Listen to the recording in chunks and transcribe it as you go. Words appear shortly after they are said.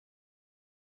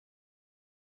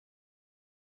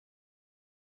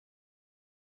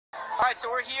All right,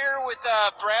 so we're here with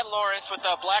Brad Lawrence with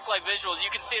Blacklight Visuals. You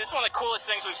can see this is one of the coolest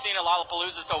things we've seen at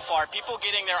Lollapalooza so far. People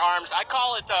getting their arms. I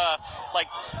call it like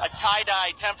a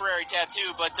tie-dye temporary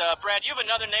tattoo. But Brad, you have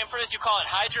another name for this. You call it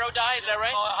hydro dye. Is that right?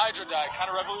 We call it hydro dye.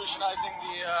 Kind of revolutionizing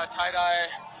the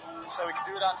tie-dye, so we can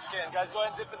do it on skin. Guys, go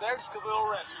ahead and dip it there. Just give it a little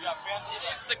rinse. We got fans.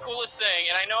 This is the coolest thing,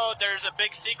 and I know there's a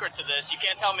big secret to this. You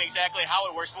can't tell me exactly how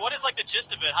it works, but what is like the gist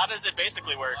of it? How does it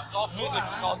basically work? It's all physics.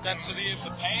 It's all density of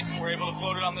the paint. We're able to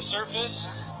float it on the surface,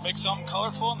 make something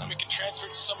colorful, and then we can transfer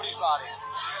it to somebody's body.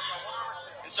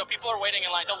 And so people are waiting in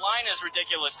line. The line is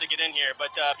ridiculous to get in here,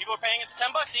 but people are paying. It's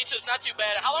 $10 each, so it's not too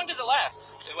bad. How long does it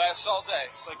last? It lasts all day.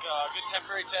 It's like a good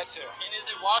temporary tattoo. And is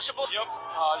it washable? Yep.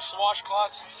 Just a washcloth,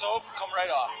 some soap, come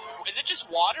right off. Is it just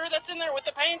water that's in there with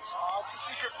the paint? It's a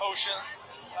secret potion.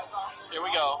 Here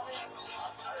we go.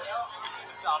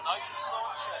 Down nice and slow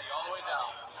and steady, all the way down.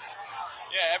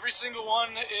 Yeah, every single one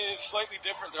is slightly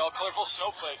different. They're all colorful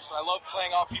snowflakes, but I love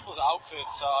playing off people's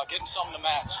outfits, getting something to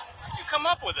match. How'd you come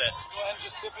up with it? Go ahead and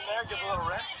just dip in there, give it a little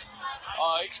rinse.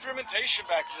 Experimentation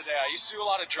back in the day. I used to do a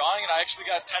lot of drawing, and I actually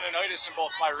got tendonitis in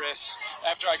both my wrists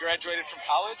after I graduated from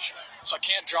college, so I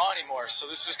can't draw anymore. So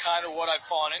this is kind of what I've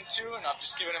fallen into, and I've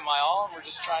just given it my all, and we're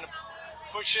just trying to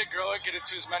push it, grow it, get it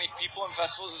to as many people and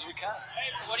festivals as we can.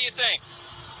 What do you think?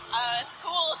 It's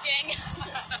cool looking.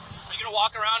 Are you gonna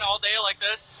walk around all day like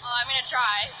this? I'm gonna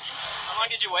try. How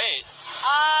long did you wait?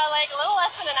 Like a little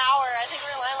less than an hour. I think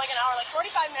we're in line like an hour, like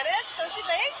 45 minutes, don't you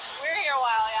think? We're here a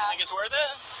while, yeah. Think it's worth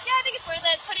it? Yeah, I think it's worth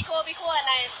it. It's pretty cool. It'll be cool at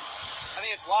night. I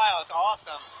think it's wild. It's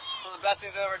awesome. One of the best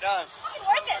things I've ever done. It's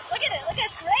worth it. Look at it. Look at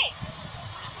it. It's great.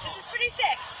 This is pretty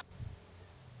sick.